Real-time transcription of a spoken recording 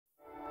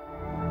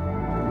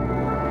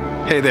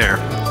Hey there,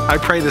 I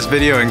pray this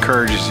video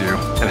encourages you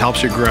and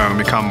helps you grow and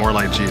become more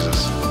like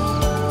Jesus.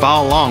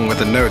 Follow along with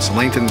the notes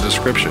linked in the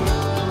description.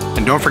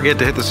 And don't forget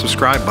to hit the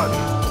subscribe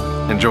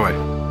button. Enjoy.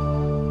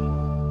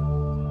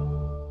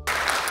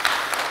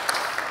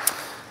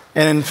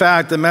 And in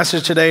fact, the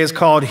message today is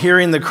called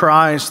Hearing the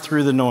Cries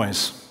Through the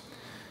Noise.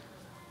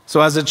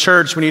 So as a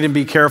church, we need to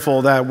be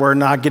careful that we're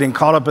not getting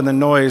caught up in the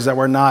noise, that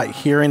we're not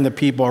hearing the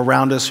people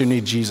around us who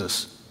need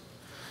Jesus.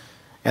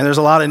 And there's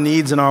a lot of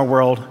needs in our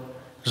world.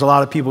 There's a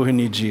lot of people who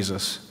need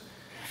Jesus.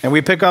 And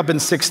we pick up in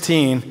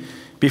 16.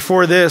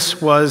 Before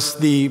this was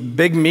the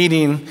big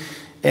meeting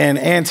in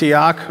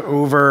Antioch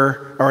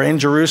in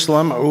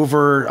Jerusalem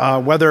over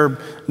whether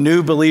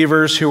new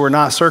believers who were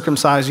not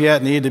circumcised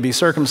yet needed to be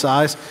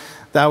circumcised.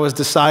 That was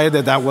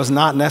decided that was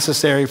not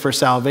necessary for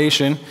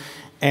salvation.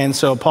 And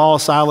so Paul,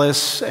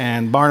 Silas,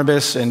 and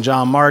Barnabas, and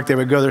John Mark, they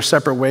would go their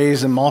separate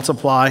ways and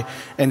multiply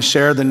and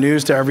share the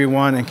news to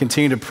everyone and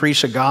continue to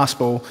preach the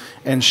gospel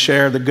and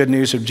share the good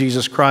news of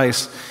Jesus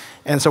Christ.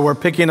 And so we're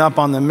picking up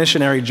on the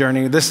missionary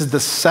journey. This is the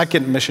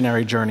second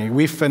missionary journey.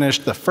 We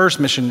finished the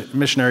first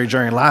missionary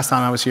journey last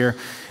time I was here.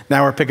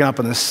 Now we're picking up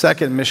on the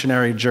second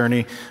missionary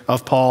journey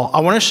of Paul.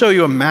 I want to show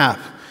you a map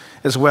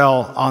as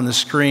well on the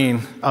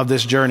screen of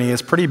this journey.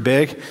 It's pretty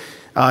big.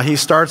 He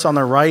starts on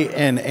the right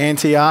in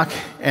Antioch,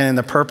 and in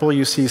the purple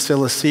you see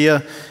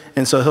Cilicia.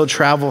 And so he'll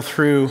travel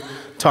through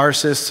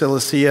Tarsus,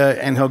 Cilicia,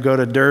 and he'll go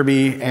to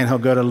Derbe, and he'll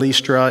go to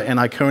Lystra and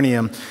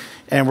Iconium.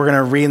 And we're going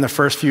to read in the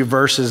first few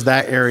verses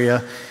that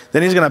area.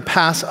 Then he's going to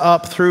pass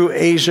up through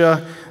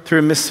Asia,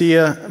 through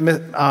Mysia,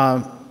 and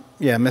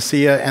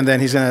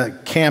then he's going to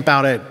camp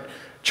out at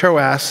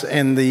Troas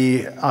in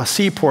the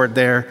seaport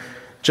there,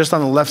 just on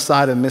the left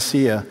side of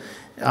Mysia.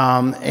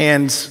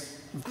 And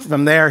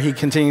from there, he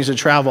continues to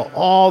travel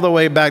all the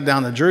way back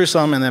down to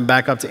Jerusalem and then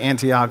back up to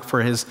Antioch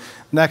for his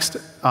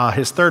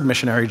third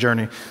missionary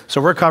journey.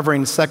 So we're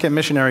covering second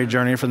missionary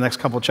journey for the next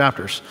couple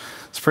chapters.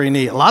 It's pretty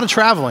neat. A lot of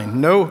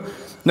traveling. No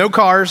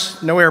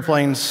cars, no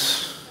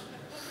airplanes,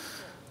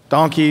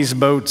 donkeys,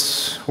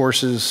 boats,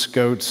 horses,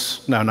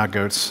 goats. No, not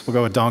goats. We'll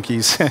go with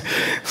donkeys.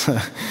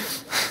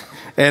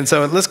 And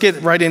so let's get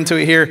right into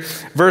it here.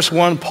 Verse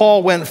 1,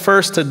 Paul went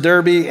first to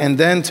Derbe and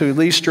then to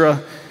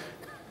Lystra,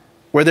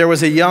 where there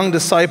was a young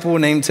disciple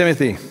named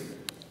Timothy.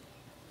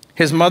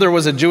 His mother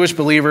was a Jewish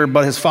believer,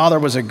 but his father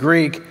was a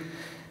Greek,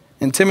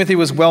 and Timothy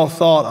was well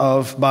thought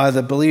of by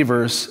the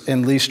believers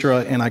in Lystra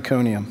and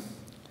Iconium.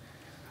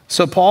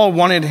 So Paul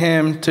wanted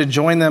him to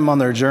join them on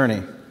their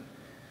journey.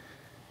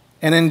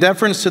 And in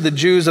deference to the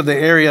Jews of the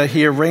area,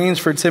 he arranged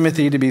for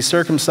Timothy to be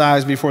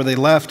circumcised before they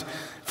left,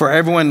 for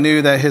everyone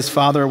knew that his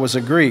father was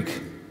a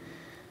Greek.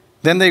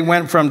 Then they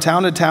went from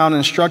town to town,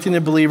 instructing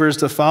the believers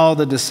to follow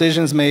the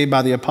decisions made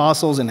by the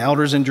apostles and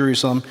elders in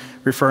Jerusalem,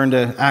 referring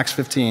to Acts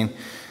 15.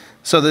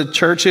 So the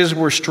churches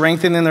were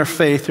strengthened in their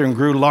faith and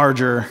grew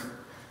larger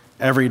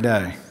every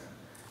day.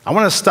 I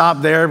want to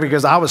stop there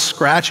because I was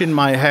scratching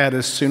my head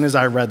as soon as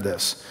I read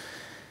this.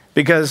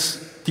 Because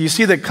do you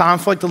see the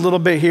conflict a little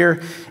bit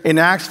here? In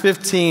Acts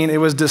 15, it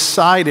was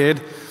decided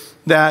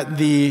that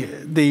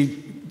the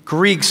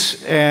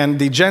Greeks and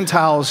the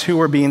Gentiles who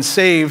were being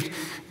saved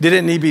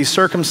didn't need to be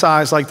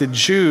circumcised like the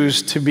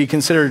Jews to be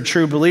considered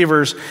true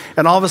believers.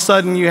 And all of a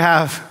sudden you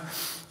have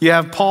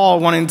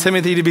Paul wanting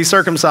Timothy to be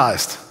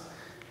circumcised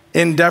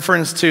in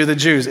deference to the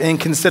Jews, in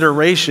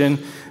consideration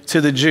to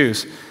the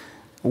Jews.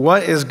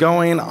 What is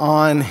going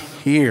on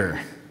here?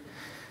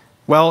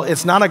 Well,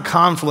 it's not a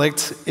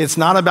conflict. It's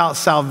not about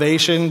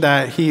salvation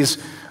that he's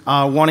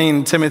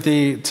wanting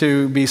Timothy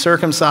to be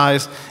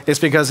circumcised. It's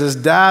because his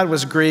dad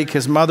was Greek,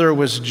 his mother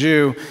was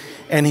Jew,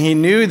 and he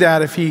knew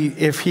that if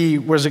he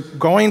was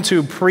going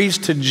to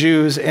preach to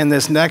Jews in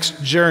this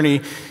next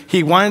journey,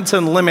 he wanted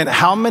to limit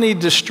how many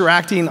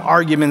distracting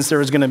arguments there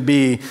was going to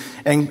be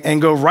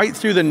and go right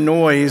through the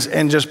noise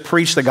and just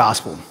preach the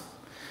gospel.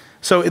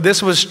 So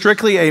this was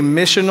strictly a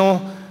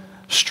missional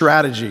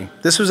strategy.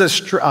 This was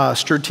a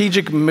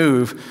strategic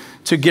move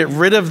to get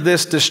rid of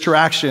this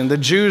distraction. The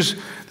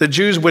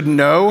Jews would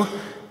know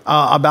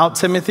about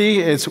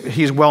Timothy.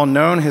 He's well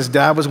known. His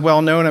dad was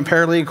well known,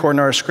 apparently, according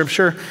to our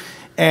scripture.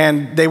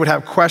 And they would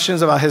have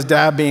questions about his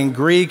dad being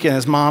Greek and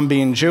his mom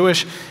being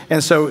Jewish.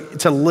 And so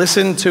to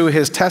listen to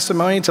his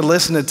testimony, to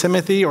listen to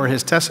Timothy or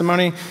his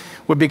testimony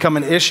would become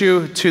an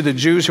issue to the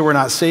Jews who were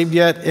not saved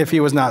yet if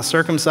he was not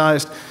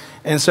circumcised.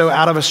 And so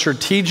out of a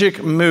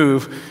strategic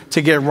move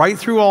to get right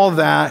through all of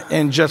that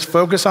and just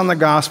focus on the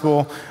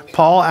gospel,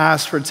 Paul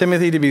asks for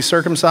Timothy to be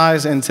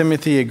circumcised, and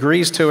Timothy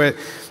agrees to it.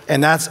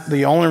 And that's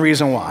the only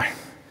reason why.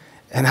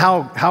 And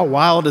how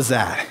wild is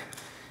that?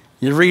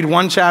 You read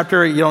one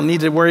chapter, you don't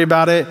need to worry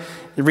about it.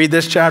 You read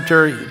this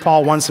chapter,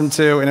 Paul wants him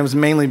to, and it was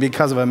mainly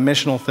because of a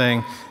missional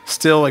thing,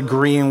 still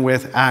agreeing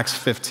with Acts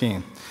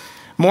 15.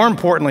 More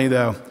importantly,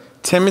 though,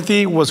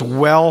 Timothy was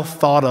well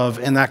thought of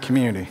in that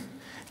community.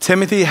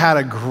 Timothy had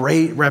a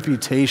great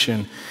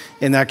reputation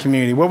in that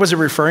community. What was it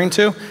referring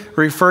to?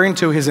 Referring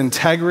to his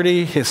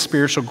integrity, his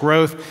spiritual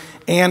growth,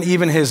 and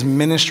even his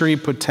ministry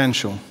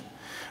potential.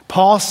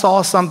 Paul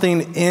saw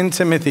something in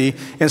Timothy,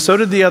 and so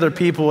did the other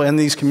people in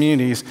these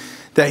communities,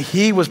 that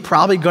he was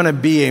probably going to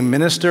be a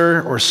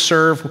minister or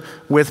serve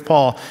with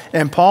Paul.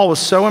 And Paul was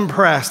so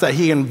impressed that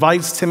he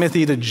invites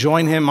Timothy to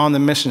join him on the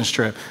missions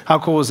trip. How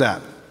cool is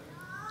that?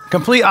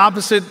 Complete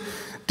opposite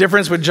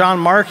difference with John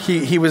Mark.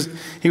 He was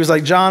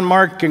like, John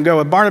Mark can go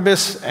with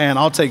Barnabas, and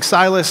I'll take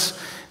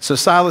Silas. So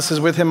Silas is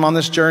with him on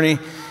this journey,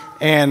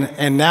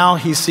 and now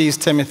he sees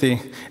Timothy.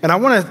 And I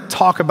want to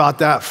talk about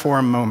that for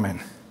a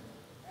moment,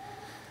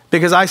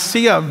 because I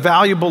see a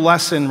valuable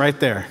lesson right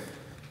there.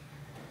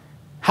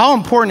 How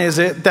important is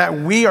it that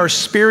we are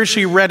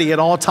spiritually ready at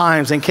all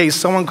times in case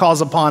someone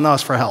calls upon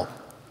us for help?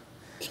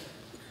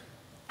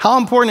 How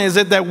important is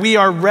it that we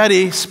are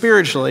ready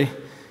spiritually,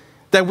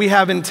 that we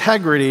have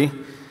integrity,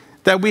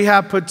 that we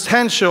have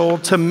potential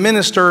to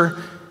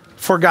minister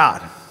for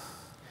God?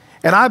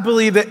 And I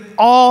believe that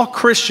all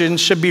Christians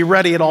should be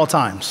ready at all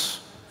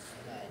times.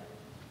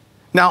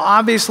 Now,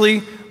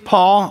 obviously,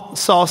 Paul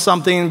saw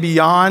something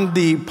beyond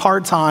the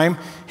part-time.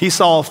 He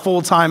saw a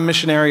full-time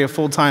missionary, a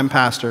full-time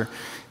pastor.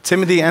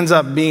 Timothy ends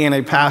up being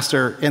a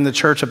pastor in the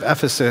church of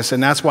Ephesus,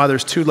 and that's why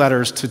there's 2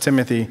 letters to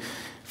Timothy,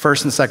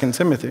 1st and 2nd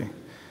Timothy.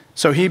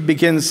 So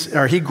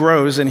he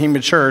grows and he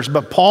matures,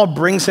 but Paul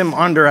brings him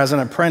under as an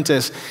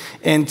apprentice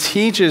and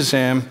teaches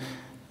him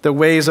the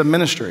ways of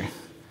ministry.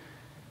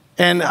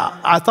 And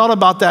I thought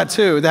about that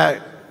too,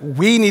 that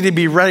we need to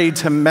be ready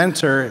to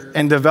mentor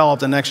and develop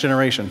the next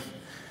generation.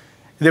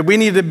 That we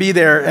need to be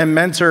there and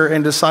mentor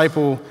and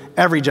disciple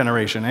every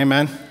generation,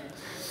 amen?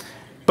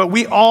 But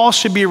we all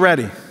should be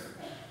ready.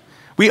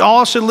 We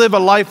all should live a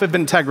life of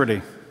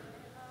integrity.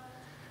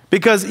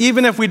 Because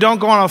even if we don't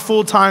go on a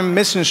full-time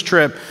missions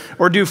trip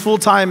or do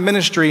full-time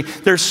ministry,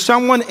 there's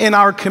someone in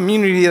our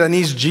community that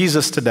needs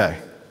Jesus today.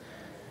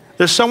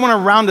 There's someone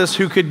around us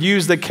who could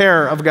use the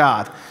care of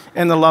God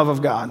and the love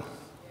of God.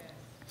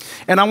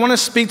 And I want to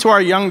speak to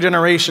our young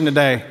generation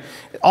today.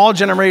 All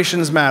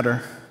generations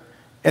matter.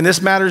 And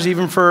this matters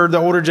even for the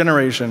older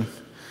generation.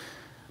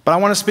 But I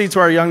want to speak to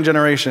our young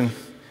generation.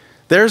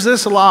 There's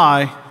this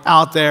lie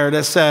out there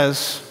that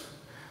says,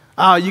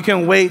 you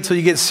can wait till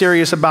you get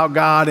serious about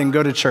God and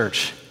go to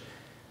church.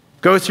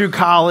 Go through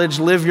college,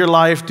 live your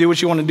life, do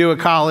what you want to do at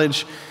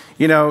college,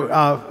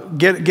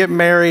 get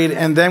married,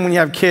 and then when you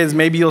have kids,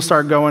 maybe you'll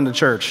start going to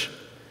church.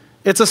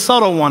 It's a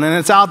subtle one, and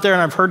it's out there,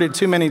 and I've heard it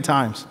too many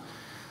times.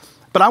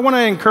 But I want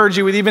to encourage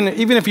you with, even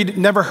if you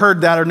never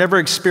heard that or never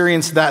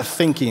experienced that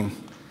thinking,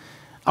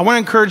 I want to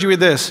encourage you with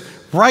this.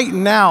 Right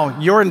now,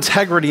 your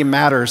integrity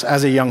matters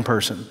as a young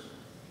person.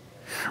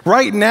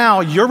 Right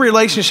now, your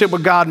relationship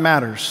with God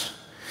matters.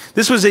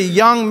 This was a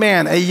young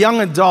man, a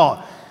young adult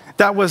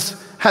that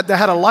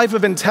had a life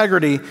of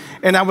integrity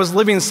and that was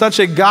living such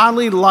a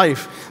godly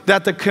life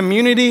that the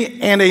community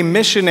and a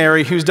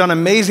missionary who's done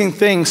amazing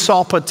things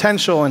saw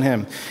potential in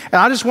him. And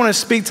I just want to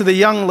speak to the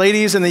young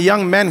ladies and the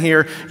young men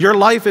here. Your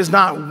life is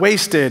not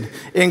wasted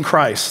in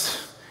Christ.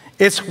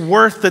 It's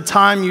worth the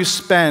time you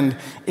spend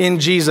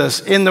in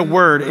Jesus, in the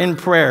Word, in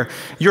prayer.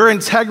 Your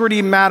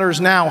integrity matters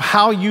now.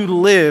 How you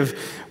live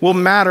will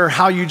matter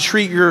how you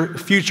treat your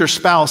future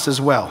spouse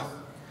as well.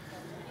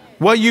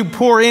 What you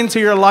pour into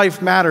your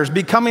life matters.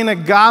 Becoming a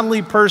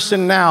godly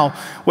person now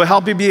will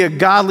help you be a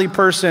godly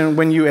person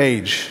when you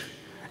age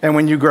and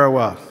when you grow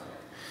up.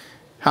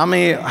 How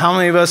many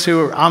of us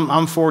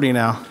I'm 40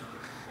 now.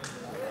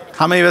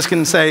 How many of us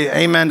can say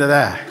amen to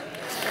that?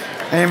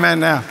 Amen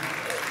now.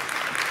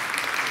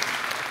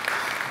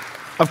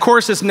 Of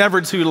course, it's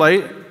never too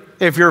late.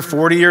 If you're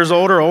 40 years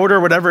old or older,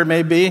 whatever it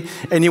may be,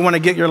 and you want to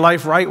get your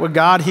life right with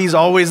God, He's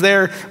always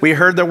there. We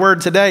heard the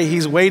word today.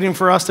 He's waiting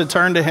for us to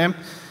turn to Him.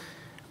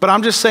 But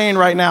I'm just saying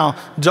right now,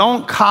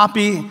 don't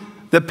copy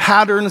the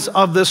patterns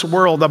of this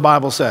world, the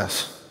Bible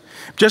says.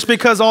 Just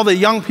because all the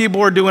young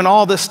people are doing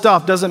all this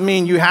stuff doesn't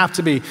mean you have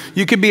to be.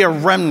 You can be a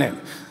remnant,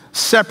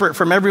 separate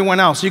from everyone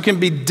else. You can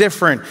be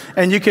different,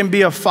 and you can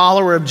be a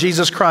follower of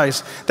Jesus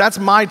Christ. That's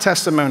my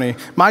testimony.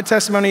 My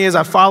testimony is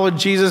I followed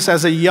Jesus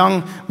as a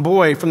young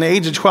boy. From the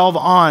age of 12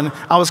 on,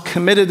 I was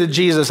committed to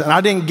Jesus, and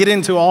I didn't get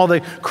into all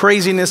the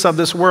craziness of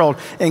this world.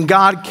 And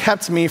God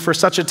kept me for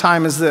such a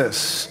time as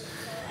this.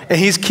 And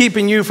He's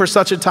keeping you for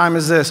such a time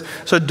as this.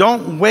 So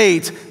don't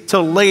wait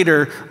till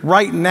later.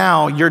 Right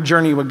now, your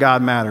journey with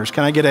God matters.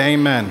 Can I get an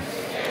amen?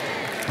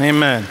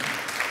 Amen.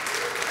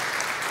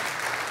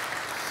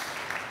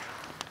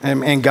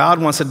 And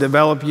God wants to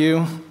develop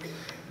you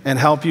and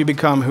help you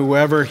become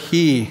whoever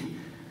He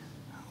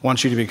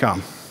wants you to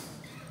become.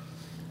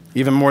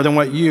 Even more than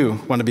what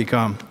you want to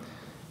become.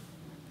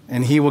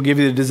 And He will give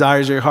you the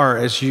desires of your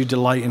heart as you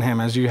delight in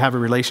Him, as you have a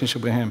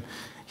relationship with Him.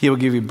 He will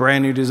give you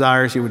brand new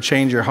desires. He will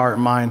change your heart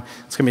and mind.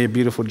 It's going to be a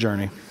beautiful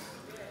journey.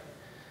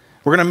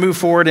 We're going to move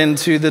forward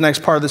into the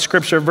next part of the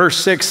scripture. Verse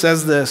 6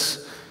 says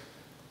this.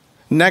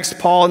 Next,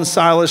 Paul and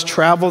Silas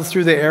traveled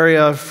through the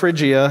area of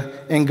Phrygia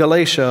and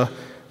Galatia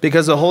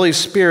because the Holy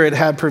Spirit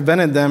had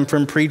prevented them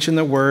from preaching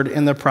the word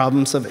in the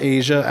province of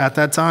Asia at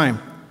that time.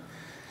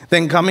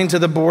 Then coming to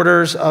the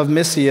borders of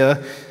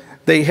Mysia,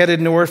 they headed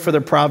north for the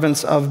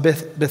province of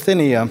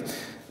Bithynia.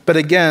 But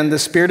again, the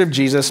Spirit of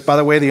Jesus, by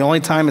the way, the only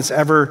time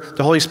the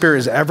Holy Spirit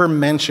is ever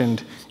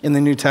mentioned in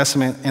the New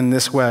Testament in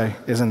this way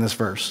is in this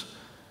verse.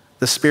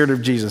 The Spirit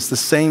of Jesus, the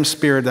same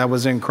Spirit that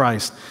was in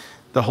Christ,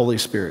 the Holy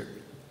Spirit.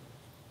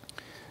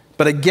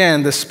 But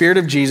again, the Spirit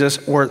of Jesus,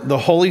 or the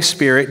Holy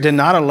Spirit, did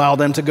not allow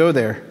them to go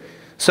there.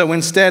 So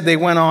instead, they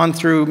went on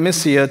through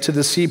Mysia to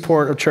the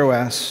seaport of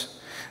Troas.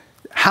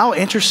 How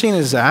interesting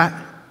is that?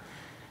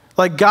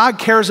 Like, God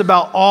cares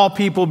about all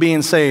people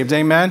being saved,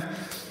 amen?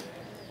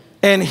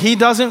 And he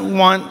doesn't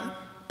want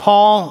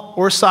Paul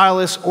or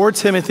Silas or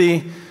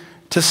Timothy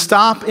to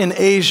stop in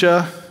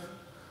Asia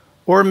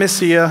or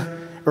Mysia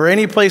or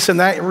any place in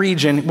that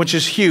region, which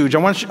is huge. I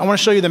want to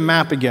show you the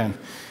map again.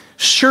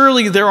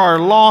 Surely there are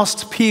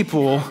lost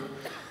people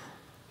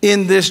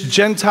in this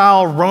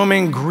Gentile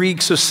Roman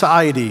Greek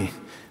society.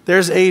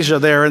 There's Asia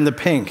there in the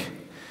pink.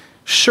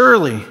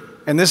 Surely,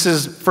 and this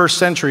is first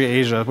century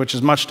Asia, which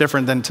is much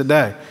different than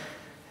today.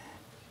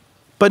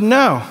 But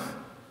no,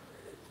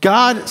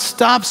 God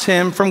stops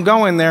him from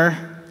going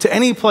there to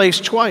any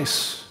place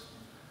twice.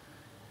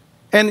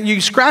 And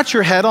you scratch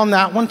your head on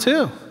that one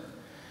too.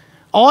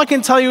 All I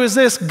can tell you is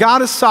this: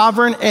 God is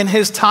sovereign and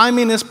his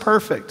timing is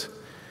perfect.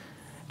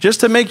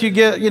 Just to make you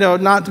get,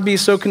 not to be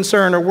so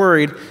concerned or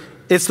worried,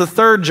 it's the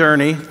third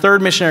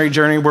missionary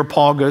journey where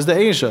Paul goes to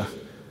Asia.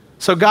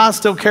 So God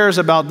still cares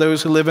about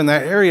those who live in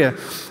that area.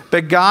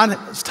 But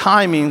God's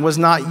timing was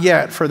not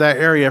yet for that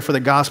area for the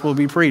gospel to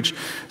be preached.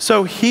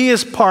 So he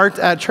is parked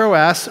at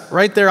Troas,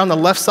 right there on the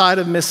left side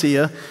of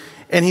Mysia,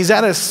 and he's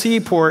at a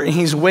seaport, and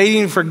he's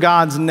waiting for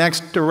God's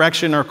next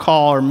direction or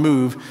call or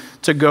move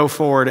to go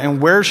forward.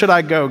 And where should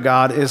I go,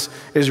 God, is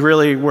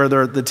really where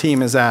the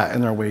team is at,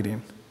 and they're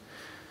waiting.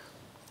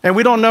 And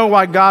we don't know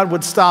why God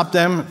would stop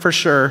them for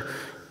sure,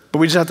 but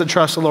we just have to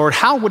trust the Lord.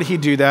 How would he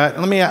do that?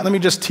 Let me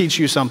just teach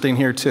you something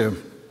here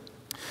too.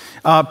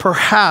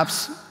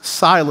 Perhaps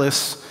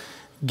Silas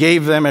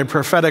gave them a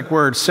prophetic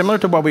word similar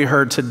to what we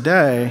heard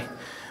today,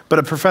 but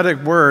a prophetic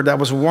word that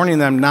was warning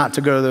them not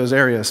to go to those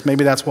areas.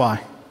 Maybe that's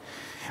why.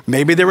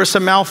 Maybe there were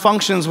some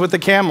malfunctions with the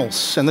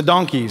camels and the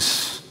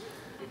donkeys.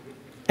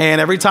 And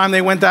every time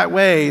they went that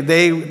way,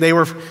 they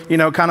were,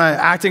 kind of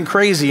acting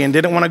crazy and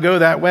didn't want to go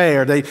that way,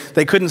 or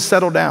they couldn't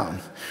settle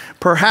down.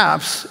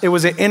 Perhaps it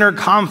was an inner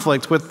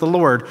conflict with the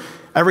Lord.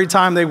 Every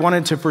time they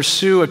wanted to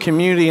pursue a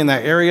community in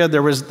that area,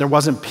 there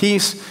wasn't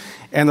peace,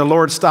 and the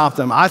Lord stopped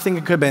them. I think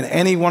it could have been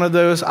any one of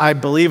those. I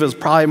believe it was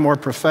probably more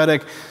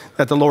prophetic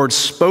that the Lord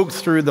spoke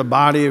through the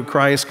body of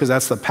Christ, because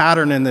that's the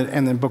pattern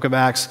in the book of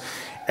Acts,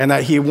 and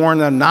that he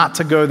warned them not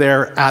to go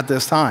there at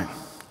this time.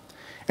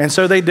 And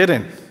so they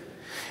didn't.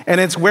 And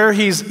it's where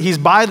he's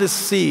by the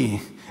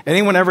sea.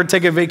 Anyone ever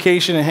take a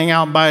vacation and hang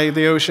out by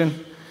the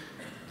ocean?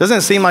 Doesn't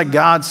it seem like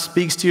God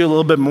speaks to you a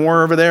little bit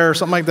more over there or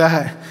something like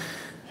that?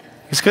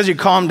 It's because you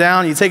calm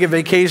down, you take a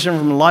vacation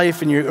from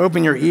life, and you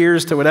open your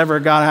ears to whatever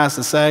God has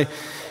to say.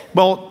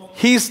 Well,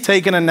 he's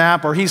taking a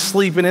nap or he's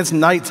sleeping, it's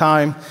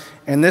nighttime,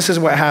 and this is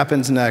what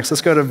happens next.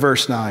 Let's go to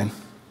verse 9.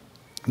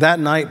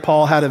 That night,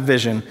 Paul had a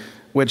vision,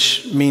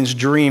 which means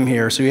dream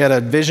here. So he had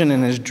a vision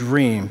in his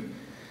dream.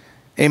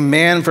 A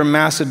man from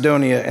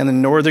Macedonia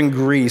in northern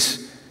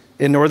Greece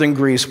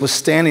was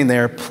standing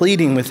there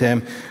pleading with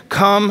him,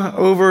 "Come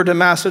over to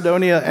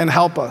Macedonia and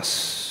help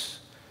us."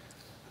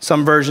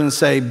 Some versions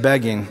say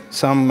begging.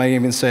 Some may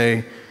even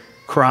say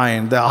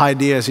crying. The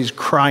idea is he's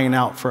crying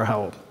out for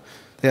help.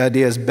 The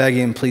idea is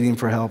begging, pleading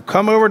for help.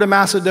 Come over to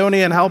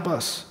Macedonia and help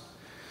us.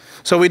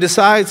 So we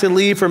decided to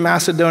leave for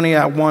Macedonia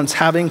at once,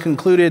 having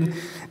concluded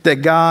that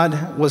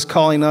God was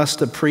calling us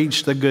to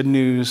preach the good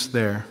news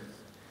there.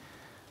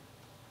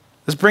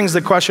 This brings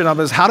the question up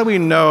is, how do we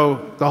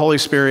know the Holy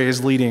Spirit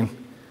is leading?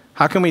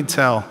 How can we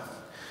tell?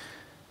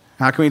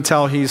 How can we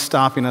tell he's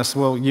stopping us?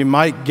 Well, you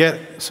might get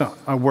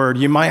a word.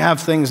 You might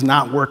have things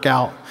not work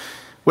out.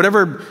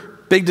 Whatever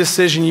big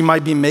decision you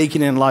might be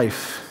making in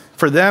life.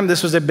 For them,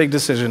 this was a big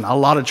decision, a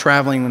lot of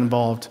traveling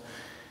involved.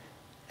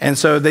 And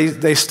so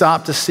they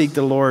stopped to seek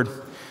the Lord.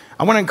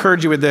 I want to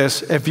encourage you with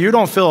this. If you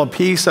don't feel a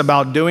peace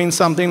about doing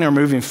something or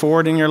moving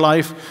forward in your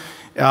life,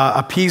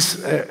 a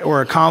peace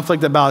or a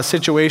conflict about a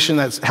situation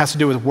that has to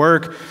do with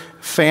work,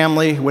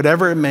 family,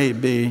 whatever it may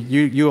be,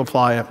 you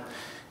apply it.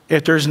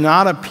 If there's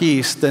not a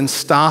peace, then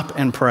stop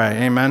and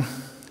pray. Amen.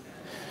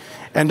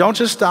 And don't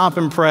just stop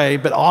and pray,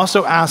 but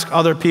also ask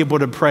other people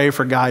to pray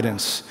for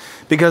guidance,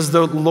 because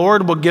the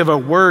Lord will give a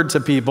word to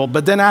people.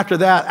 But then after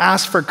that,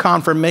 ask for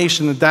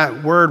confirmation that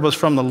that word was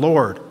from the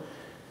Lord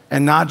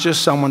and not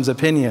just someone's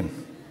opinion,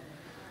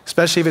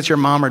 especially if it's your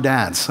mom or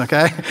dad's,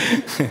 okay?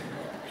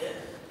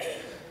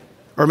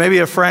 Or maybe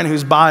a friend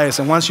who's biased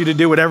and wants you to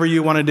do whatever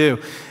you want to do.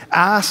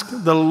 Ask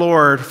the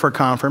Lord for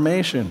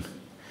confirmation.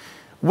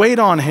 Wait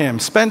on him.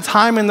 Spend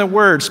time in the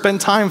Word.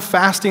 Spend time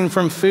fasting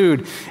from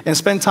food, and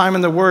spend time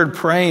in the Word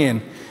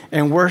praying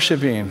and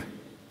worshiping.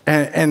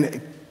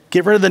 And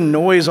get rid of the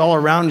noise all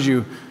around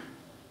you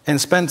and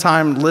spend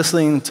time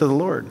listening to the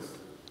Lord.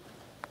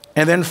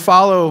 And then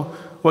follow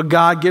what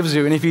God gives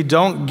you. And if you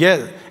don't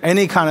get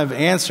any kind of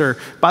answer,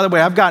 by the way,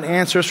 I've got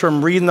answers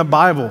from reading the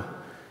Bible.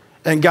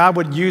 And God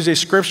would use a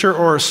scripture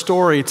or a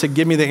story to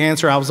give me the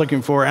answer I was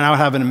looking for, and I would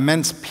have an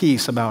immense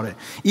peace about it.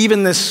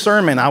 Even this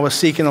sermon, I was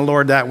seeking the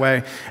Lord that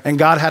way, and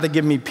God had to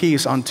give me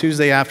peace on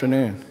Tuesday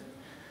afternoon.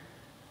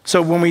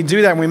 So when we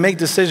do that, when we make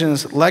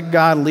decisions, let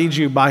God lead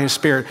you by his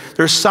Spirit.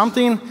 There's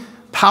something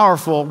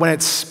powerful when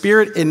it's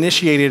Spirit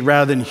initiated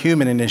rather than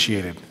human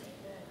initiated.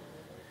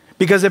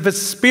 Because if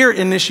it's Spirit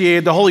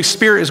initiated, the Holy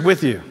Spirit is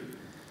with you.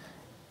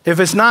 If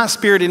it's not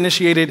Spirit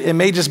initiated, it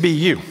may just be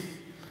you.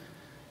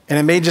 And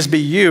it may just be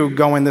you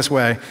going this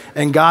way.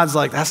 And God's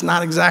like, that's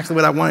not exactly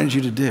what I wanted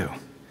you to do.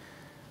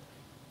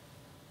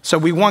 So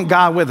we want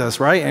God with us,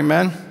 right?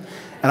 Amen?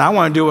 And I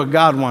want to do what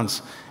God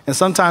wants. And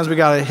sometimes we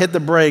got to hit the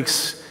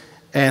brakes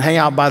and hang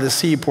out by the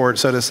seaport,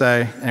 so to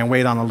say, and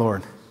wait on the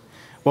Lord.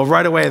 Well,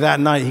 right away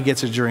that night, he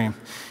gets a dream.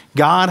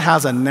 God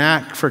has a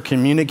knack for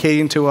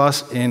communicating to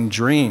us in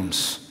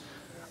dreams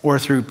or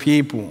through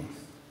people.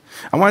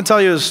 I want to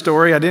tell you a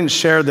story. I didn't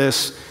share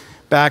this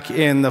back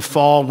in the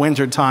fall,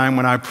 winter time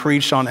when I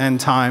preached on end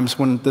times,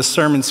 when the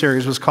sermon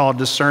series was called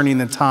Discerning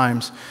the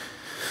Times.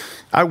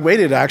 I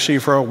waited actually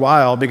for a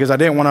while because I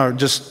didn't want to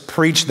just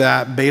preach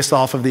that based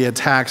off of the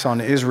attacks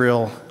on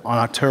Israel on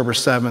October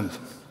 7th.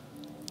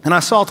 And I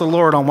sought the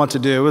Lord on what to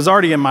do. It was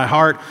already in my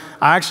heart.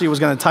 I actually was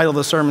going to title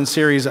the sermon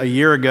series a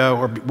year ago,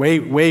 or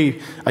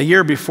a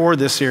year before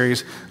this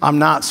series, I'm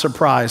Not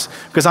Surprised.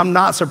 Because I'm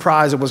not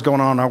surprised at what's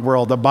going on in our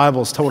world. The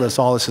Bible's told us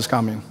all this is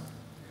coming.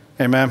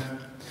 Amen.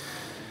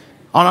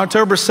 On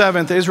October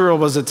 7th, Israel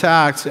was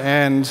attacked,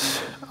 and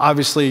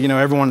obviously,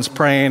 everyone's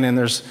praying, and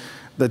there's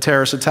the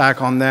terrorist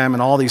attack on them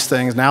and all these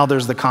things. Now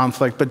there's the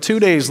conflict. But 2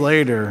 days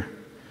later,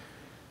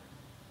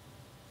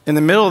 in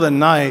the middle of the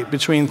night,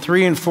 between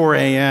 3 and 4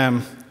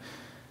 a.m.,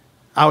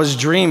 I was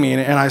dreaming,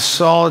 and I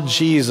saw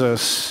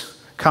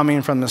Jesus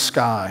coming from the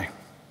sky,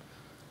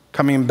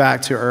 coming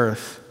back to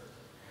earth.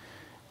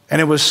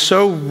 And it was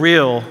so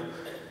real,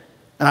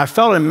 and I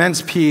felt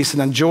immense peace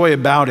and a joy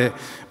about it.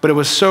 But it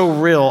was so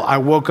real, I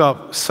woke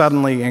up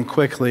suddenly and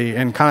quickly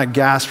and kind of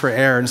gasped for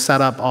air and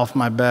sat up off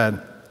my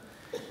bed.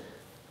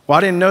 Well,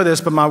 I didn't know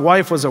this, but my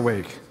wife was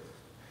awake.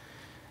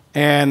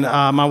 And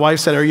my wife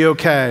said, "Are you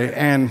okay?"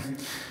 And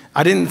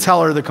I didn't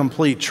tell her the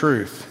complete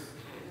truth.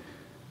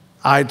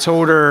 I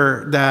told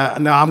her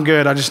that, "No, I'm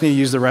good. I just need to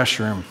use the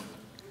restroom."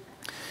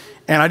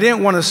 And I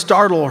didn't want to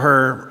startle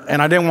her,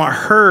 and I didn't want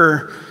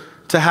her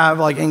to have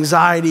like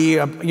anxiety,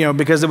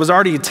 because it was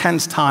already a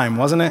tense time,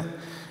 wasn't it?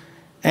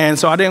 And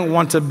so I didn't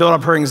want to build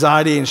up her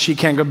anxiety and she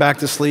can't go back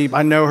to sleep.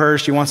 I know her,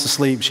 she wants to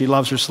sleep, she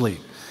loves her sleep.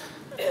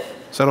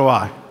 So do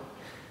I.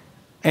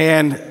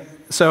 And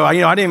so, I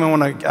didn't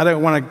want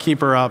to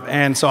keep her up.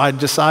 And so I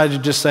decided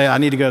to just say, I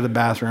need to go to the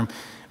bathroom.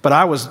 But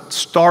I was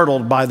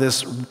startled by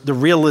the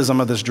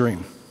realism of this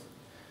dream.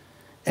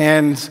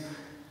 And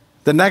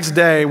the next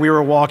day we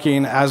were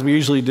walking as we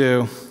usually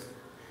do.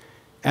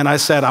 And I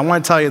said, I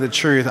want to tell you the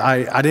truth.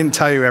 I didn't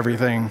tell you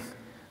everything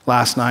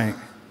last night.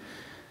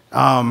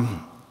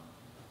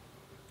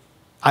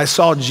 I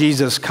saw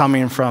Jesus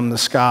coming from the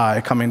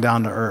sky, coming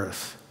down to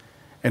earth,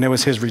 and it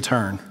was his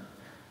return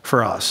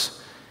for us.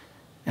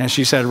 And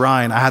she said,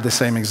 "Ryan, I had the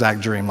same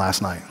exact dream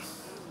last night."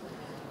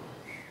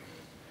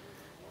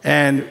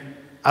 And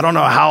I don't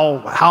know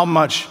how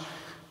much,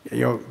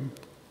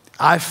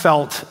 I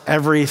felt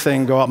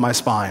everything go up my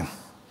spine.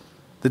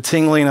 The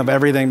tingling of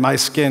everything, my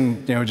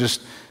skin,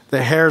 just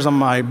the hairs on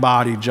my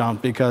body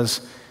jumped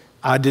because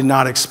I did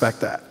not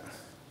expect that.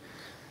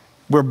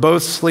 We're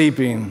both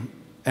sleeping,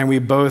 and we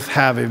both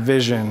have a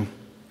vision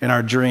in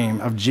our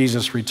dream of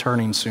Jesus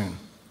returning soon.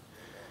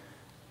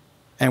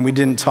 And we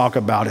didn't talk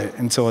about it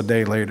until a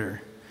day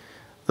later.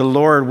 The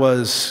Lord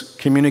was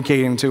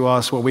communicating to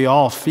us what we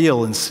all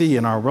feel and see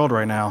in our world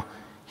right now.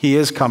 He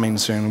is coming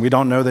soon. We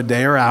don't know the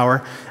day or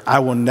hour. I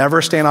will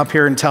never stand up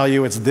here and tell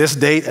you it's this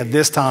date at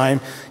this time,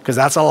 because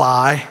that's a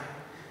lie.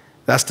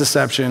 That's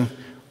deception.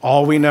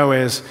 All we know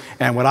is,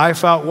 and what I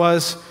felt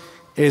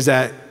is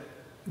that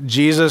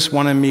Jesus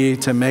wanted me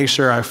to make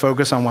sure I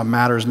focus on what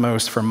matters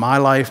most for my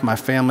life, my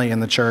family,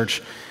 and the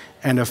church,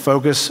 and to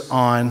focus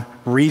on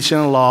reaching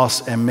the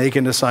lost and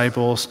making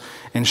disciples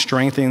and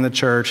strengthening the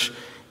church.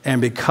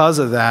 And because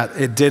of that,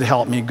 it did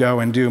help me go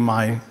and do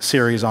my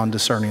series on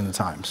discerning the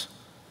times.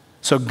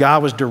 So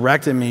God was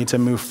directing me to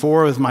move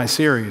forward with my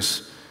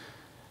series,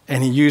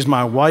 and he used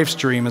my wife's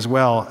dream as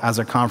well as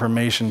a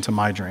confirmation to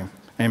my dream.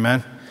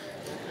 Amen?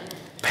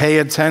 Pay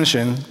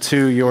attention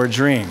to your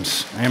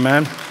dreams.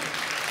 Amen?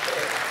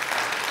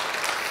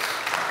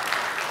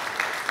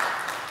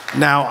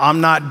 Now,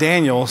 I'm not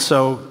Daniel,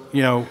 so,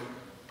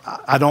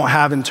 I don't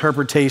have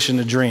interpretation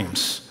of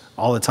dreams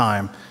all the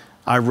time.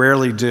 I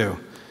rarely do.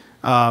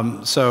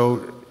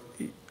 So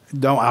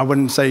I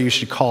wouldn't say you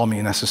should call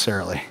me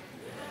necessarily,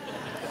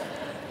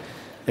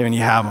 even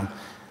you have them.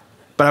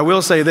 But I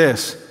will say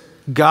this,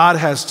 God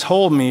has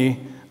told me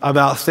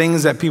about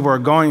things that people are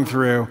going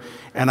through,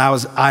 and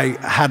I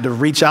had to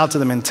reach out to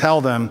them and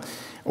tell them,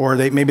 or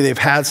maybe they've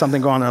had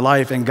something go on in their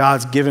life, and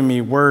God's given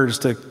me words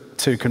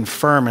to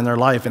confirm in their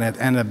life, and it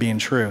ended up being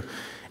true.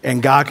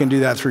 And God can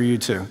do that through you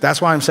too.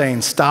 That's why I'm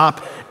saying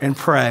stop and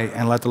pray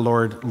and let the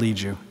Lord lead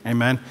you.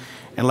 Amen?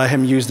 And let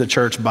him use the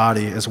church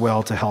body as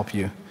well to help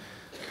you.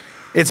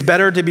 It's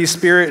better to be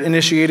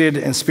spirit-initiated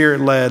and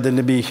spirit-led than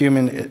to be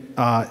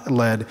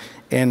human-led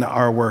in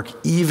our work,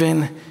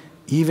 even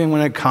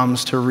when it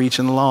comes to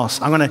reaching the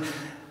lost. I'm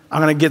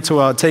gonna get to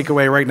a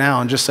takeaway right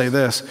now and just say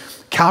this.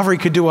 Calvary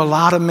could do a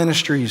lot of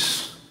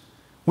ministries.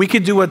 We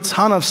could do a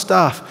ton of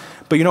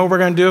stuff, but you know what we're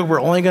gonna do?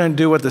 We're only gonna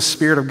do what the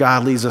Spirit of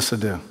God leads us to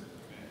do.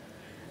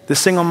 The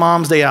Single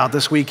Mom's Day out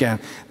this weekend,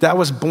 that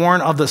was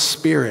born of the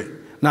Spirit,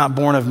 not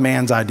born of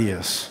man's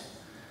ideas.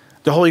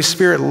 The Holy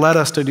Spirit led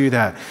us to do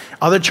that.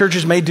 Other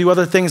churches may do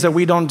other things that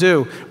we don't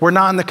do. We're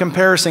not in the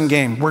comparison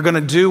game. We're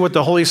gonna do what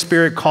the Holy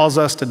Spirit calls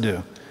us to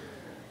do,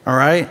 all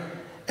right?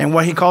 And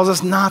what he calls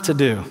us not to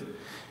do,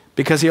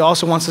 because he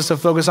also wants us to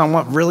focus on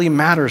what really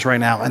matters right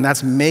now, and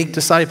that's make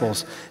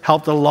disciples,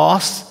 help the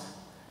lost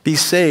be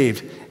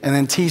saved, and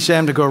then teach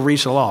them to go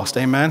reach the lost,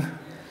 amen?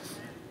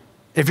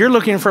 If you're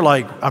looking for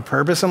like a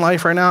purpose in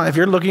life right now, if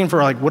you're looking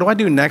for like, what do I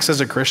do next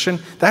as a Christian?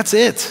 That's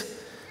it.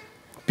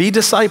 Be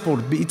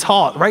discipled, be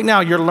taught. Right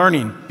now you're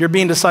learning, you're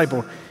being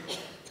discipled.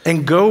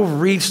 And go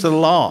reach the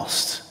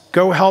lost.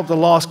 Go help the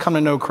lost come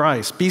to know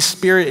Christ. Be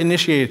spirit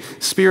initiated,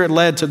 spirit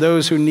led to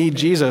those who need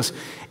Jesus.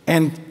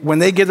 And when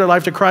they give their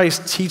life to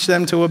Christ, teach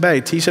them to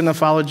obey, teach them to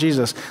follow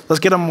Jesus. Let's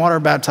get them water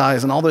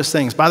baptized and all those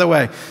things. By the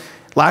way,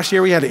 last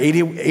year we had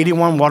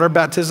 81 water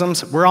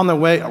baptisms. We're on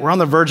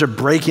the verge of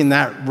breaking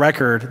that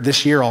record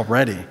this year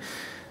already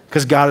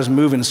because God is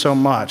moving so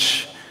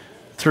much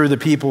through the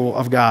people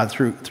of God,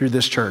 through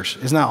this church.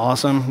 Isn't that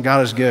awesome?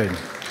 God is good.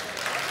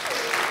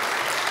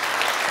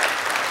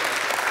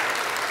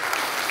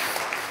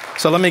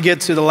 So let me get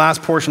to the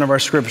last portion of our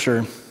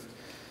scripture.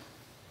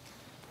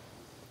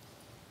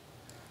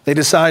 They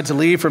decided to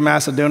leave for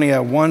Macedonia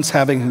at once,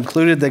 having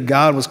concluded that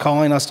God was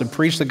calling us to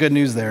preach the good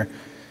news there.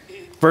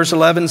 Verse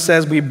 11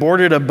 says, we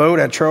boarded a boat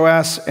at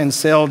Troas and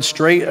sailed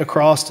straight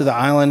across to the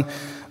island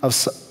of,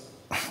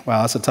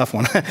 wow, that's a tough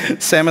one,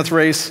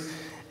 Samothrace.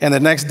 And the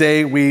next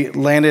day we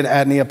landed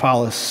at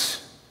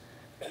Neapolis.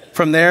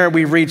 From there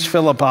we reached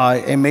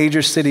Philippi, a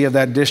major city of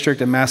that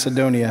district of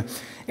Macedonia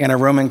and a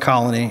Roman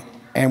colony.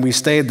 And we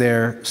stayed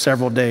there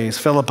several days.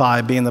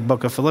 Philippi being the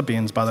book of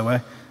Philippians, by the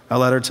way, a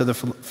letter to the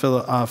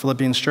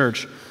Philippians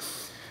church.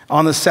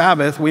 On the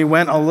Sabbath, we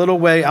went a little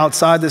way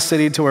outside the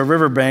city to a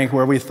riverbank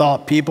where we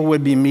thought people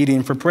would be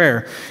meeting for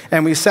prayer.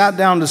 And we sat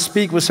down to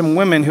speak with some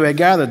women who had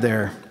gathered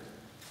there.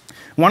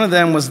 One of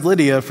them was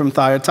Lydia from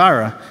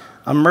Thyatira,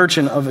 a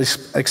merchant of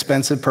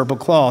expensive purple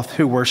cloth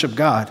who worshiped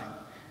God.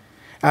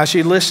 As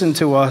she listened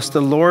to us,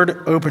 the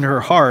Lord opened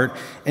her heart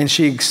and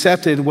she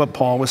accepted what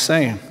Paul was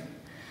saying.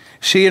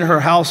 She and her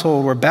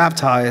household were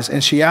baptized,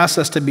 and she asked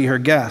us to be her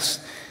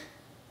guests.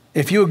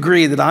 If you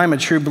agree that I am a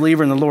true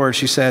believer in the Lord,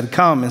 she said,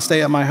 come and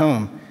stay at my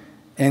home.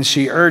 And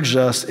she urged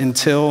us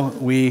until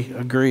we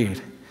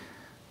agreed.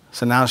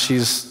 So now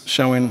she's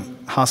showing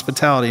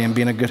hospitality and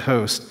being a good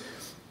host.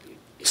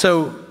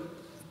 So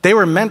they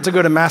were meant to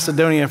go to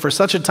Macedonia for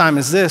such a time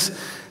as this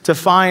to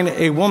find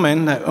a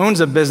woman that owns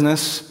a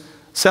business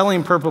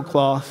selling purple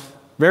cloth,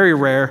 very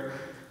rare,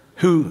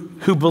 who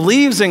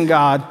believes in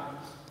God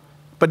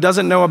but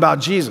doesn't know about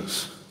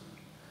Jesus.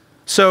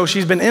 So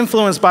she's been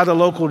influenced by the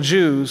local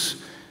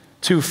Jews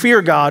to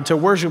fear God, to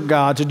worship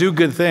God, to do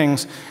good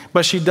things,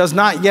 but she does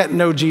not yet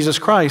know Jesus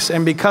Christ.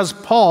 And because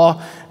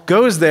Paul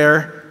goes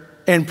there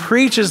and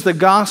preaches the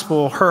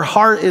gospel, her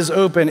heart is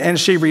open and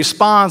she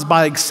responds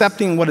by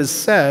accepting what is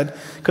said,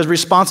 because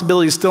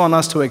responsibility is still on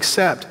us to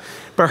accept.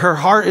 But her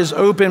heart is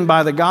open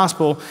by the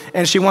gospel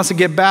and she wants to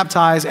get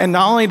baptized. And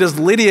not only does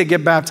Lydia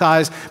get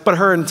baptized, but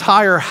her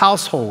entire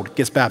household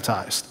gets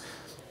baptized.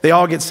 They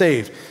all get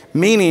saved,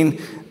 meaning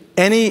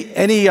any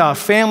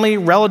family,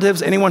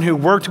 relatives, anyone who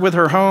worked with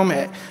her home,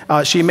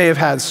 she may have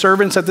had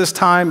servants at this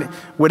time,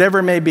 whatever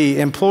it may be,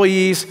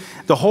 employees,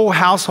 the whole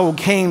household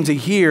came to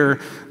hear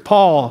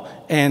Paul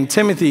and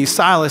Timothy,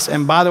 Silas,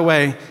 and by the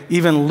way,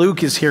 even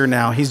Luke is here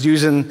now. He's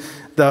using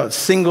the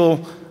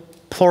single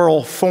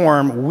plural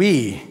form,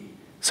 we.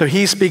 So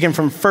he's speaking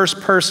from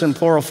first person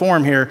plural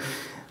form here,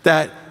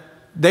 that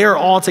they are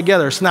all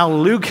together. So now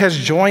Luke has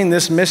joined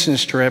this mission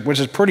trip,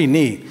 which is pretty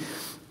neat.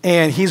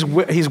 And he's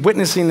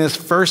witnessing this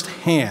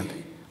firsthand,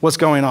 what's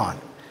going on.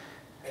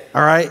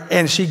 All right?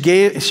 And she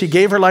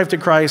gave her life to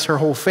Christ, her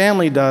whole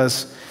family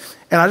does.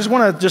 And I just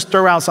want to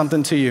throw out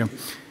something to you.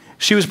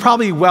 She was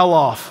probably well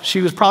off.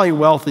 She was probably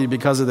wealthy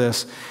because of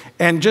this.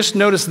 And just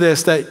notice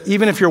this, that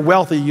even if you're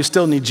wealthy, you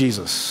still need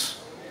Jesus.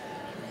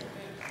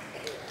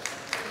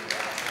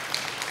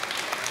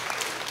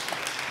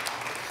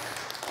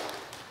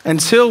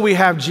 Until we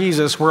have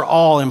Jesus, we're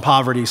all in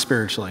poverty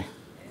spiritually.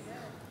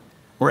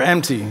 We're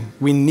empty.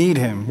 We need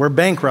him. We're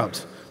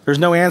bankrupt. There's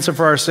no answer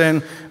for our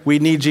sin. We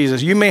need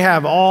Jesus. You may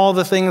have all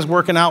the things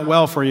working out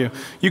well for you.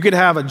 You could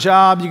have a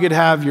job. You could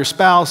have your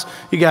spouse.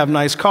 You could have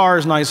nice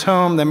cars, nice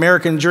home, the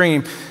American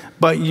dream.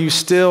 But you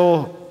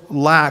still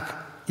lack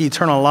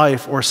eternal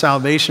life or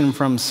salvation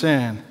from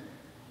sin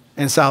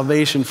and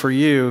salvation for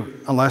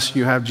you unless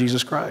you have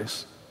Jesus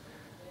Christ.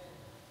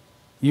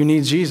 You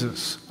need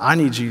Jesus. I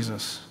need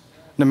Jesus.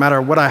 No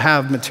matter what I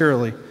have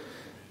materially,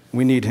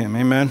 we need him.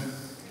 Amen?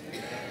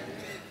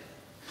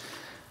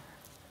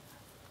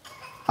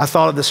 I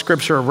thought of the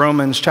scripture of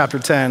Romans chapter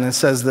 10. It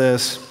says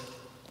this: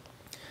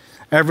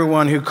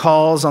 everyone who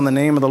calls on the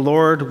name of the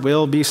Lord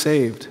will be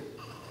saved.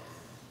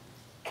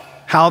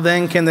 How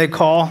then can they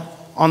call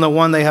on the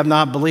one they have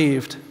not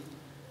believed?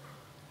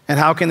 And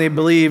how can they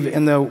believe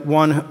in the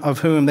one of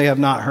whom they have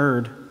not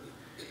heard?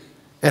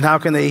 And how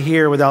can they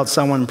hear without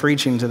someone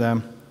preaching to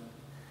them?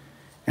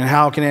 And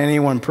how can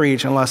anyone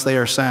preach unless they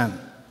are sent?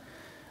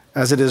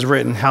 As it is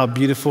written, how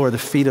beautiful are the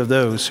feet of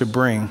those who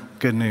bring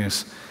good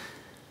news.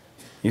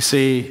 You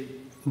see,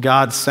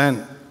 God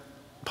sent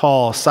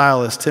Paul,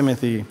 Silas,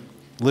 Timothy,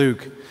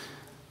 Luke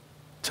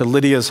to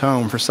Lydia's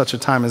home for such a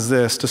time as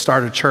this to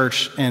start a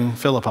church in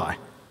Philippi,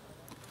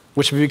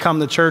 which would become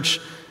the church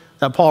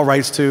that Paul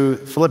writes to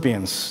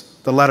Philippians,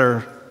 the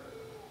letter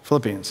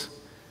Philippians,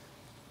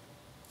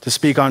 to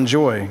speak on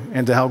joy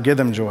and to help give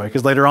them joy,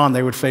 because later on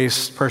they would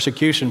face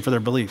persecution for their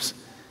beliefs.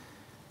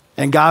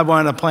 And God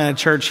wanted to plant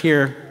a church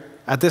here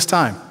at this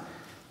time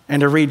and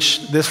to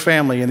reach this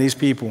family and these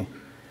people,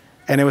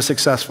 and it was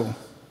successful.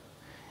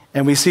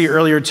 And we see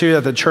earlier too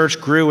that the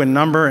church grew in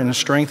number and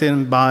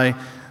strengthened by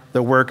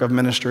the work of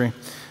ministry.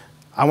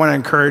 I want to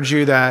encourage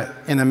you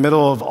that in the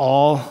middle of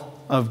all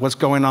of what's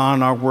going on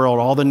in our world,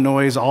 all the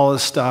noise, all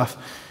this stuff,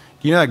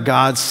 you know that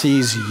God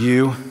sees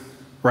you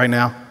right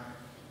now?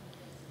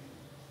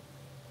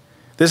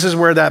 This is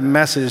where that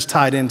message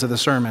tied into the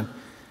sermon.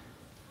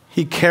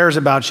 He cares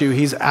about you.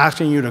 He's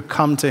asking you to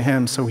come to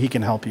him so he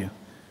can help you.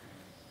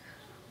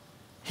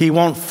 He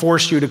won't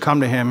force you to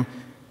come to him.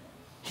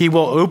 He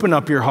will open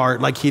up your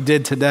heart like he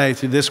did today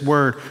through this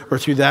word or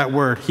through that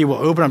word. He will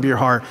open up your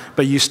heart,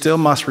 but you still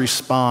must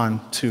respond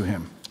to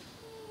him.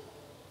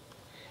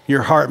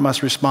 Your heart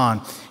must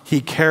respond. He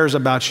cares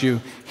about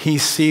you. He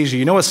sees you.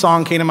 You know what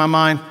song came to my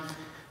mind?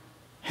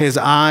 His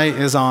eye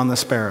is on the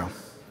sparrow.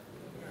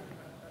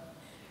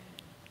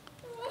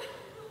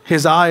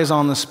 His eye is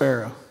on the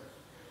sparrow.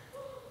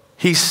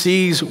 He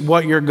sees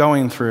what you're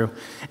going through.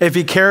 If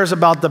he cares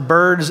about the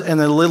birds and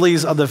the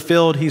lilies of the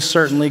field, he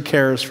certainly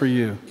cares for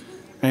you.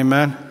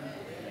 Amen?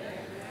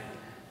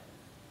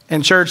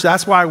 And church,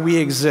 that's why we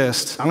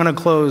exist. I'm going to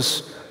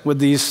close with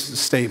these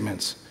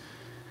statements.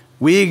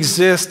 We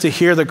exist to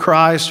hear the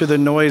cries through the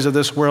noise of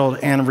this world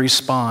and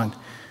respond.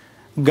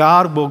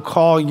 God will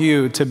call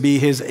you to be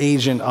his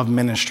agent of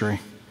ministry.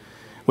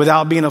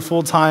 Without being a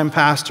full-time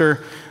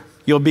pastor,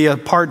 you'll be a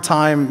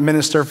part-time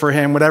minister for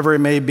him, whatever it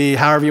may be,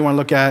 however you want to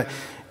look at it.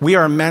 We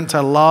are meant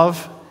to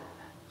love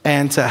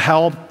and to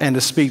help and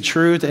to speak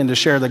truth and to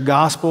share the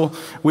gospel.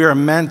 We are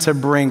meant to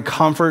bring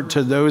comfort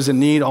to those in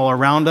need all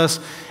around us,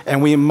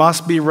 and we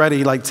must be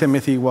ready like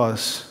Timothy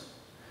was.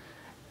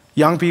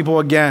 Young people,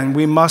 again,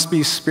 we must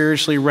be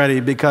spiritually ready,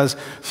 because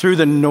through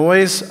the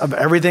noise of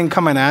everything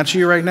coming at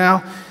you right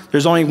now,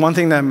 there's only one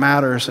thing that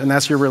matters, and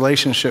that's your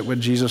relationship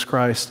with Jesus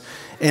Christ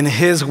and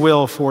his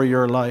will for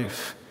your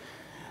life.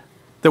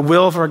 The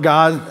will for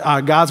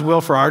God, God's will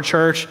for our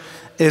church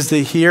is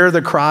to hear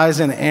the cries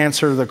and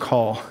answer the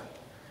call.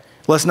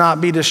 Let's not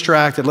be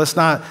distracted.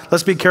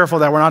 Let's be careful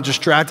that we're not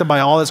distracted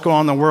by all that's going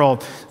on in the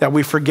world, that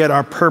we forget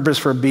our purpose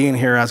for being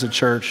here as a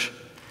church.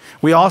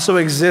 We also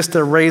exist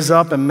to raise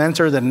up and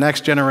mentor the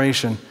next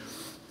generation.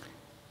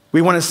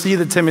 We want to see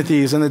the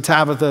Timothys and the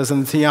Tabithas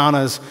and the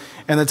Tianas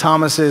and the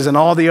Thomases and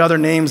all the other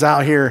names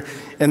out here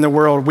in the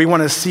world. We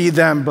want to see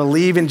them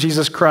believe in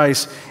Jesus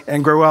Christ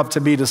and grow up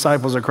to be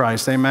disciples of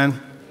Christ. Amen?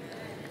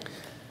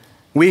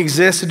 We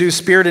exist to do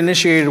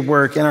spirit-initiated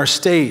work in our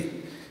state,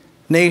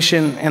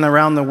 nation, and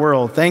around the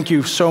world. Thank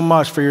you so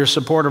much for your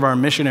support of our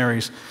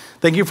missionaries.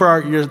 Thank you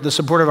for the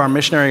support of our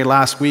missionary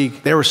last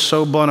week. They were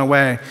so blown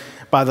away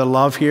by the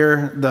love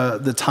here,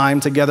 the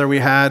time together we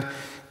had,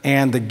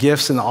 and the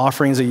gifts and the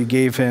offerings that you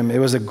gave him. It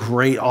was a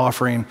great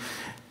offering.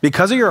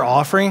 Because of your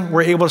offering,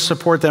 we're able to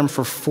support them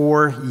for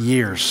 4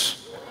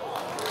 years.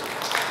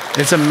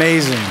 It's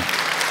amazing.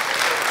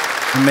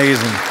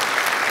 Amazing.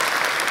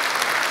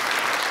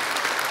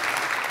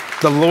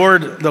 The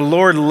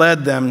Lord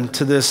led them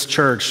to this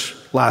church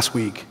last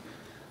week.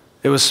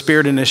 It was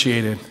spirit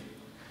initiated.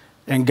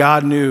 And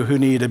God knew who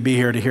needed to be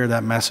here to hear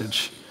that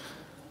message.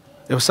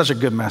 It was such a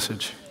good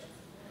message.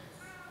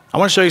 I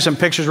want to show you some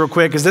pictures real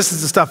quick, because this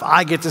is the stuff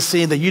I get to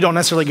see that you don't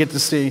necessarily get to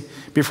see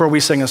before we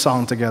sing a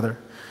song together.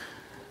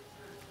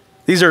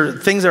 These are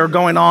things that are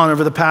going on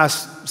over the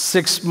past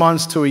 6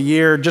 months to a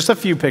year, just a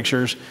few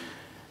pictures.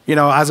 You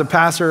know, as a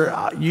pastor,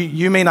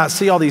 you may not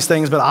see all these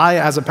things, but I,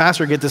 as a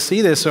pastor, get to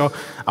see this. So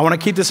I want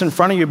to keep this in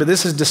front of you, but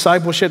this is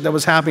discipleship that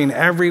was happening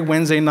every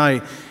Wednesday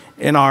night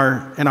in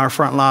our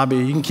front lobby.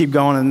 You can keep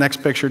going in the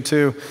next picture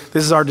too.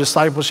 This is our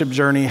discipleship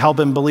journey,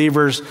 helping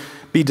believers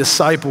be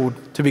discipled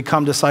to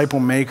become disciple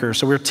makers.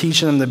 So we're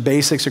teaching them the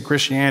basics of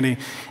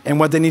Christianity and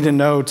what they need to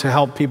know to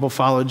help people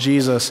follow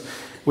Jesus.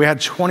 We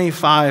had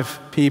 25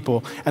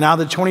 people, and out of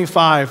the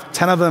 25,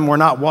 10 of them were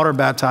not water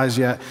baptized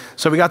yet.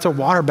 So we got to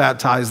water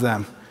baptize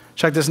them.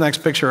 Check this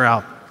next picture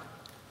out.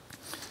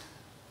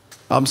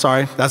 I'm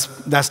sorry,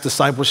 that's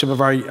discipleship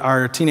of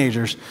our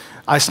teenagers.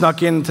 I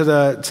snuck into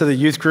the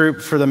youth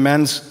group for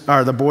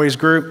the boys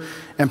group,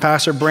 and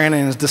Pastor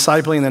Brandon is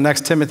discipling the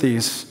next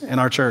Timothys in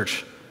our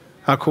church.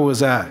 How cool is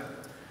that?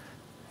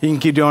 You can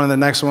keep doing the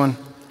next one.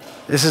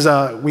 This is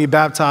we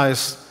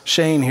baptized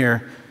Shane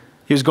here.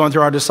 He was going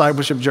through our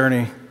discipleship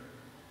journey.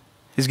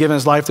 He's given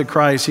his life to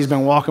Christ. He's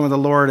been walking with the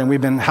Lord, and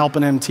we've been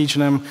helping him,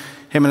 teaching him.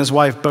 Him and his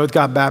wife both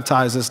got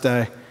baptized this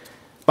day.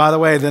 By the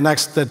way,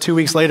 the 2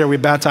 weeks later, we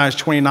baptized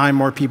 29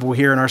 more people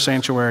here in our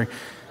sanctuary.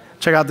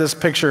 Check out this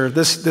picture.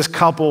 This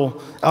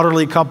couple,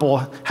 elderly couple,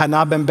 had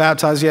not been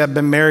baptized yet,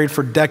 been married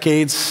for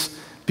decades.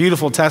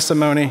 Beautiful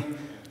testimony.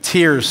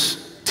 Tears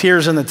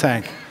in the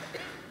tank.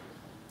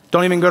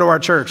 Don't even go to our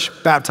church.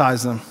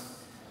 Baptize them.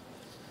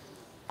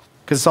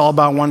 Because it's all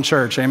about one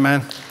church.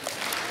 Amen.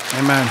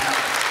 Amen.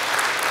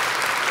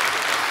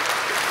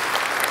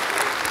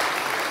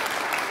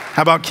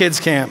 How about kids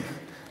camp?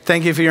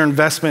 Thank you for your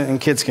investment in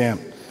kids camp.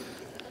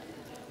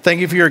 Thank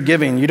you for your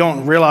giving. You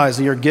don't realize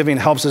that your giving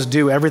helps us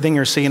do everything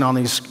you're seeing on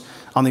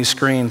these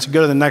screens.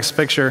 Go to the next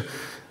picture.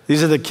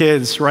 These are the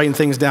kids writing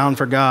things down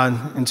for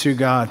God and to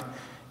God.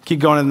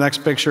 Keep going to the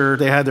next picture.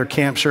 They had their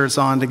camp shirts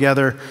on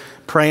together,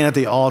 praying at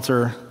the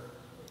altar,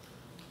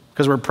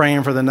 because we're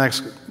praying for the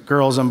next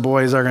girls and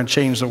boys that are going to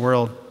change the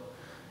world.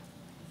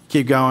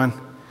 Keep going.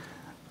 One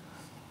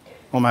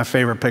of my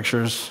favorite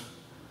pictures.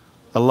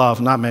 The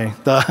love, not me.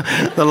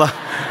 The love.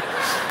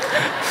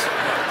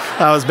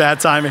 That was bad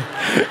timing.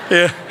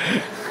 Yeah.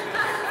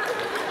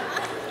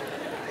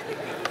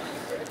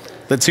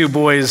 The two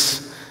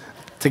boys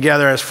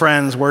together as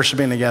friends,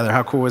 worshiping together.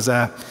 How cool was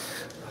that?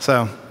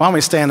 So why don't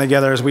we stand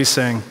together as we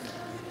sing?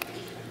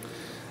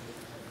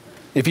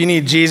 If you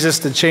need Jesus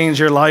to change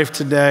your life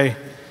today,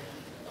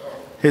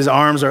 his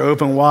arms are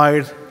open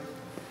wide.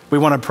 We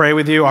want to pray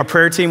with you. Our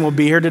prayer team will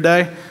be here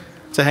today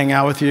to hang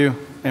out with you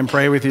and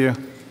pray with you.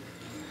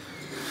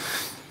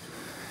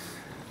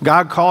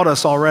 God called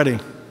us already.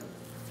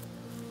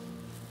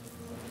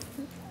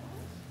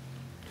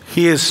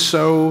 He is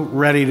so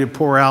ready to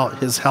pour out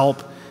his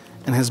help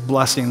and his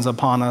blessings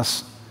upon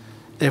us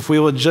if we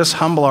will just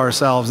humble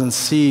ourselves and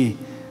see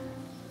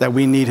that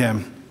we need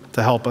him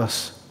to help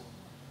us.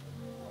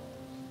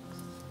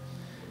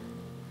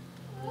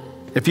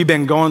 If you've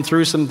been going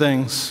through some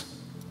things,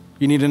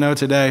 you need to know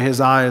today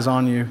his eye is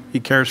on you. He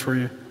cares for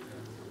you.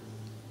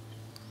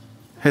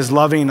 His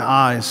loving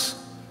eyes,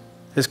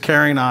 his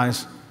caring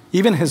eyes,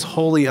 even his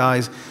holy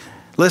eyes.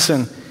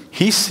 Listen,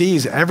 he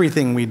sees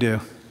everything we do,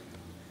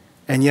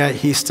 and yet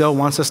he still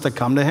wants us to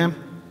come to him.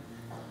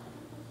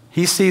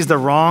 He sees the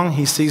wrong,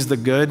 he sees the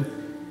good,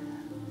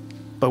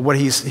 but what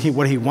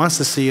he wants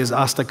to see is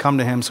us to come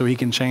to him so he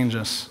can change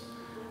us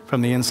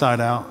from the inside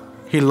out.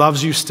 He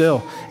loves you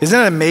still. Isn't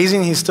it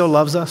amazing he still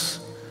loves us?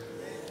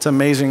 It's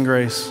amazing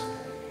grace.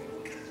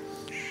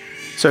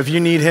 So if you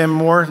need him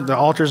more, the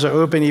altars are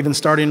open, even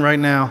starting right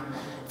now.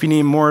 If you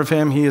need more of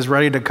him, he is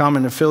ready to come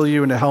and to fill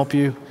you and to help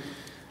you.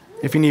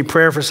 If you need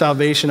prayer for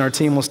salvation, our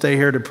team will stay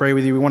here to pray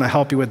with you. We want to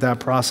help you with that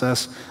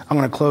process. I'm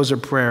going to close a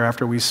prayer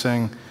after we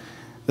sing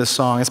this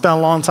song. It's been a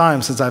long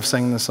time since I've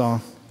sang this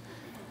song.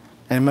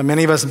 And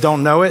many of us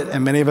don't know it,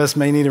 and many of us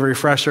may need a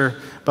refresher,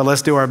 but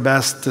let's do our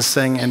best to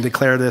sing and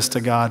declare this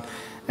to God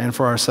and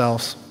for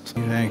ourselves. So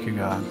thank you,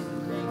 God.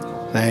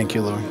 Thank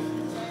you, Lord.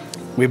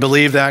 We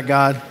believe that,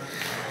 God.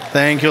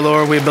 Thank you,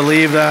 Lord. We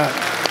believe that.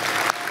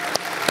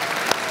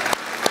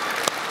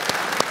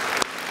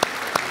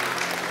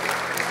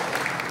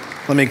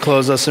 Let me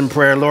close us in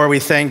prayer. Lord, we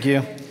thank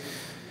you.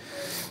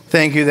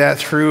 Thank you that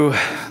through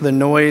the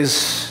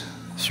noise,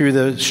 through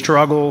the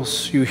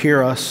struggles, you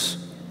hear us.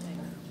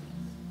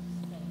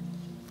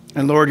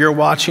 And Lord, you're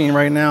watching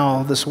right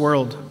now this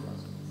world.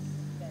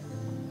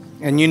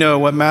 And you know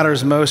what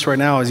matters most right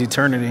now is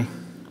eternity,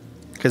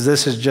 because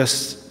this is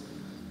just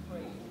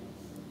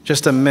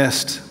a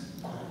mist.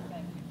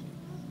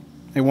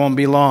 It won't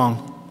be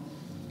long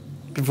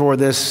before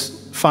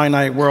this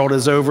finite world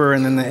is over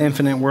and then the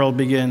infinite world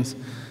begins.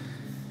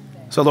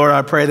 So Lord,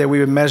 I pray that we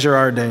would measure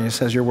our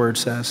days, as your word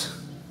says,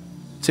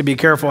 to be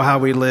careful how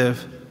we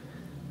live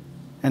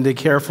and be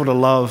careful to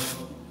love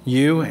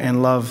you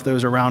and love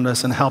those around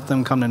us and help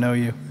them come to know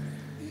you.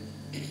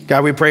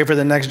 God, we pray for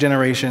the next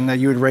generation, that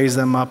you would raise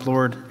them up,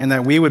 Lord, and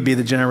that we would be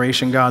the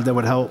generation, God, that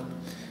would help.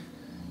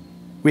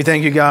 We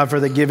thank you, God, for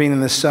the giving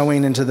and the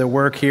sowing into the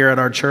work here at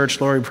our church.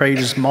 Lord, we pray you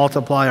just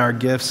multiply our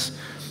gifts.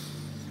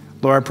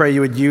 Lord, I pray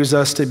you would use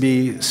us to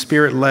be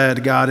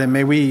Spirit-led, God, and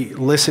may we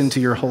listen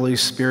to your Holy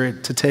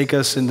Spirit to take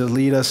us and to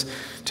lead us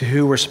to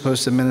who we're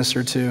supposed to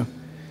minister to.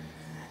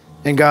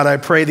 And God, I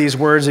pray these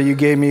words that you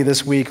gave me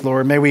this week,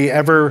 Lord, may we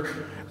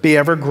be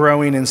ever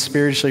growing and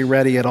spiritually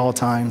ready at all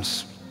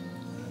times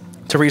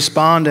to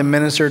respond and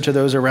minister to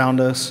those around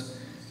us.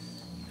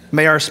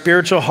 May our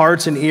spiritual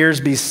hearts and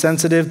ears be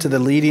sensitive to the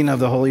leading of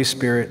the Holy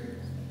Spirit.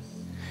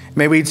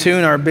 May we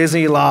tune our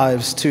busy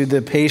lives to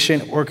the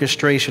patient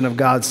orchestration of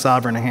God's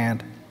sovereign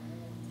hand.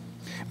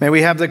 May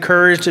we have the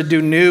courage to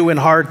do new and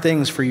hard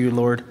things for you,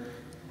 Lord.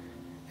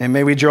 And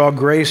may we draw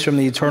grace from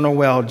the eternal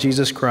well,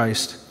 Jesus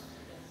Christ.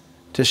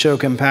 to show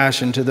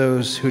compassion to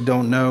those who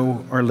don't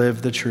know or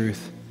live the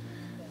truth.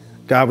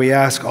 God, we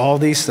ask all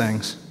these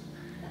things.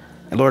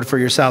 And Lord, for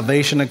your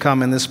salvation to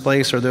come in this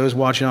place, or those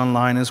watching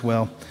online as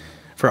well,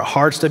 for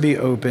hearts to be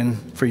open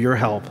for your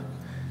help,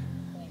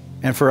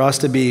 and for us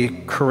to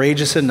be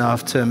courageous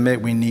enough to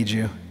admit we need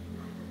you.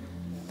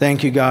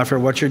 Thank you, God, for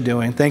what you're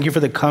doing. Thank you for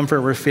the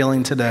comfort we're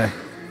feeling today,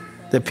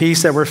 the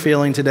peace that we're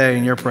feeling today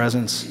in your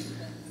presence.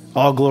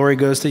 All glory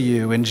goes to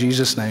you. In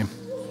Jesus' name,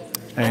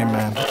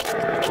 amen.